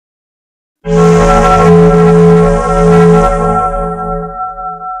Hey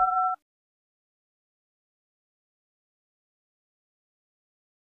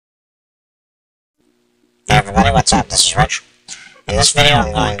everybody, what's up? This is Rich. In this video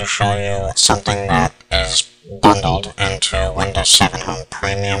I'm going to show you something that is bundled into Windows 7 Home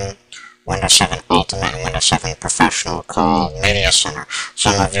Premium, Windows 7 Ultimate, and Windows 7 Professional called Media Center.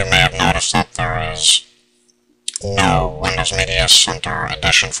 Some of you may have noticed that there is no Windows Media Center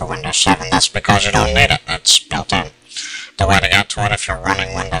edition for Windows 7. That's because you don't need it. It's built in. The way to get to it if you're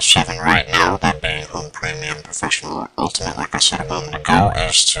running Windows 7 right now, that being Home Premium, Professional, or Ultimate, like I said a moment ago,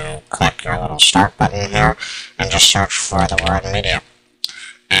 is to click your little start button here and just search for the word media.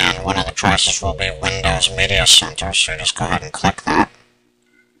 And one of the choices will be Windows Media Center, so you just go ahead and click that,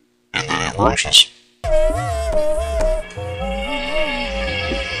 and then it launches.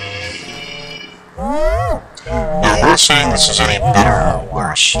 Now, I'm not saying this is any better or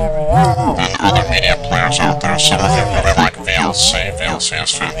worse than other media players out there. Some of you really like VLC. VLC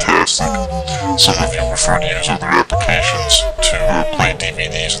is fantastic. Some of you prefer to use other applications to play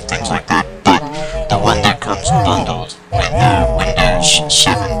DVDs and things like that. But the one that comes bundled with Windows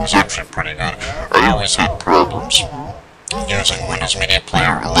 7 is actually pretty good. I always had problems using Windows Media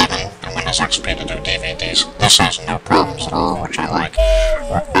Player 11 and Windows XP to do DVDs. This has no problems at all, which I like.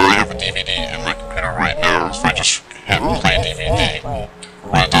 I have a DVD in my computer right now. If I just hit play DVD,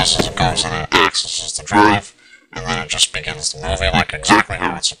 what it does is it goes and it accesses the drive, and then it just begins the movie like exactly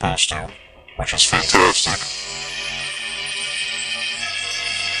how it's supposed to, which is fantastic.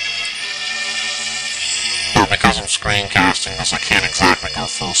 Now, because I'm screencasting this, I can't exactly go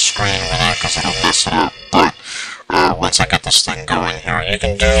full screen with it because it'll mess it up, but once I get this thing going here, you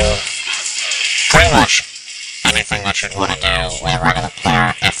can do pretty much anything that you'd want to do with a regular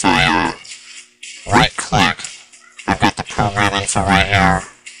player. If I right-click, I've got the program info right here.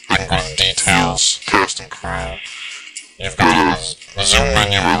 I can go to details, cast and crew. You've got the zoom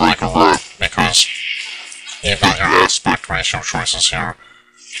menu I like a lot because you've got your aspect ratio choices here,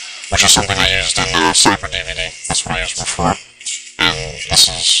 which is something I used in Cyber DVD. That's what I used before. And this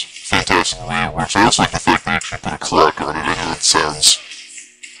is fantastic the way it works. I also like the fact that I actually put a clock on it. I know it sounds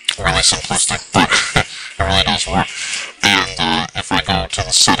really simplistic, but it really does work. And if I go to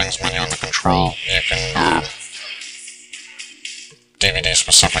the settings menu on the control, you can DVD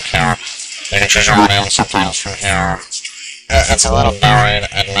specific here. You can choose your audio and subtitles from here. It's a little buried,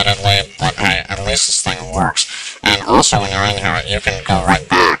 admittedly, but hey, at least this thing works. And also, when you're in here, you can go right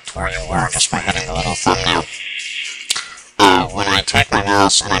back to where you were just by hitting the little thumbnail. When I take my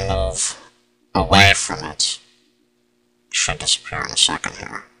mouse and I move away from it should disappear in a second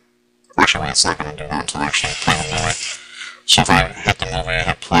here. Actually, it's not going to do that until I actually play the movie. So if I hit the movie, I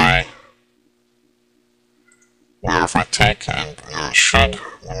hit play. Now if I take and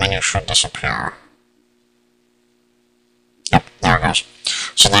the menu should disappear. Yep, there it goes.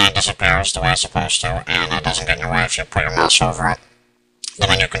 So then it disappears the way it's supposed to, and it doesn't get in your way if you put your mouse over it. The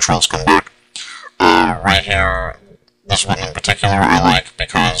menu controls come back. Right here, this one in particular I like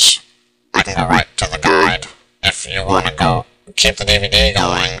because I can go right to the guide. If you want to go keep the DVD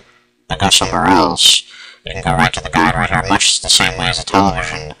going, but go somewhere else, you can go right to the guide right here, much the same way as a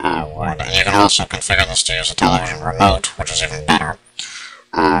television would. And you can also configure this to use a television remote, which is even better.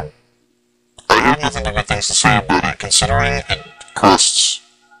 I have nothing but good things to say about it, considering it costs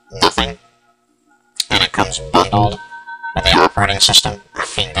nothing, and it comes bundled with the operating system. I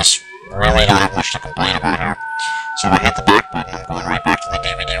mean, this really don't have much to complain about here. So if I hit the back button, I'm going right back to the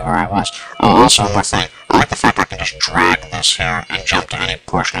DVD where I was. Oh, also one more thing. I like the fact I can just drag this here and jump to any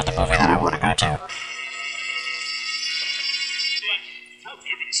portion of the movie that I want to go to.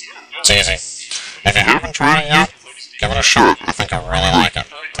 It's easy. If you haven't tried it yet, give it a shot. I think you'll really like it.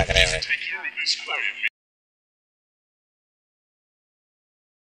 Take it easy.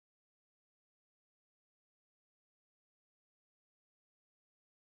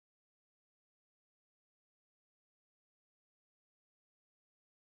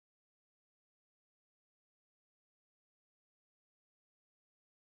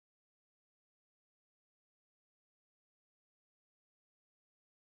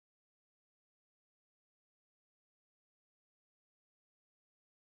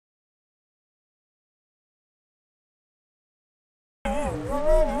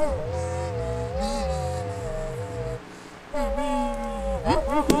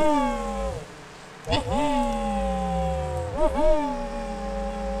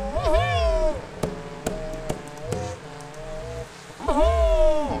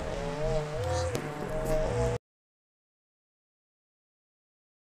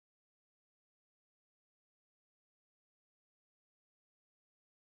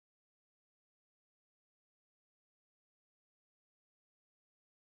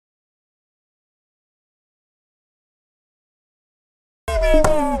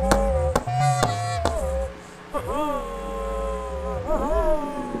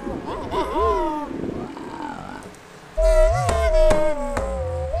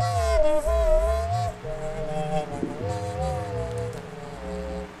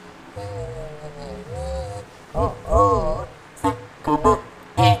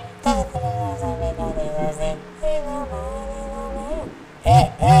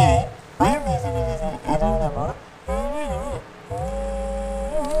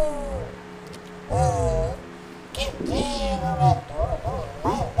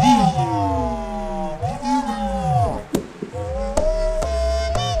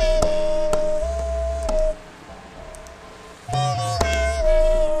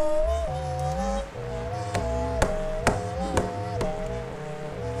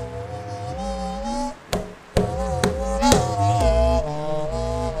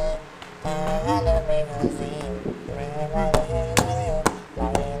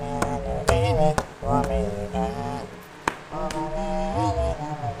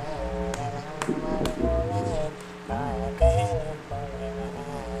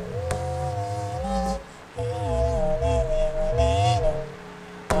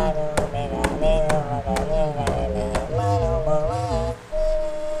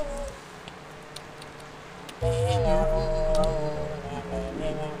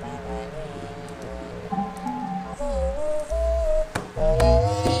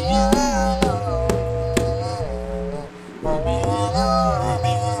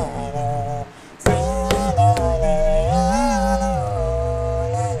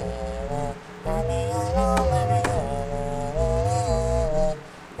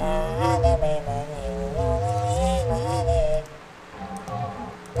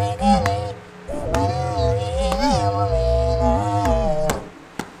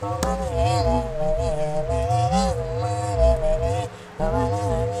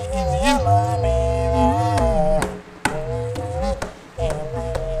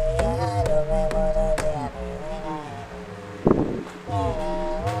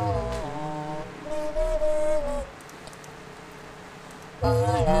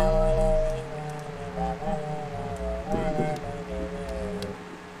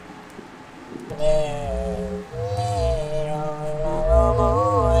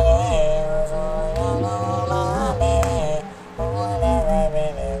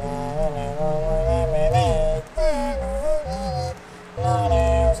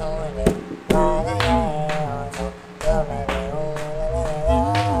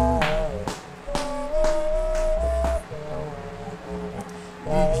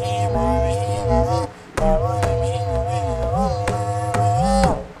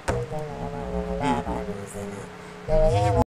 using it.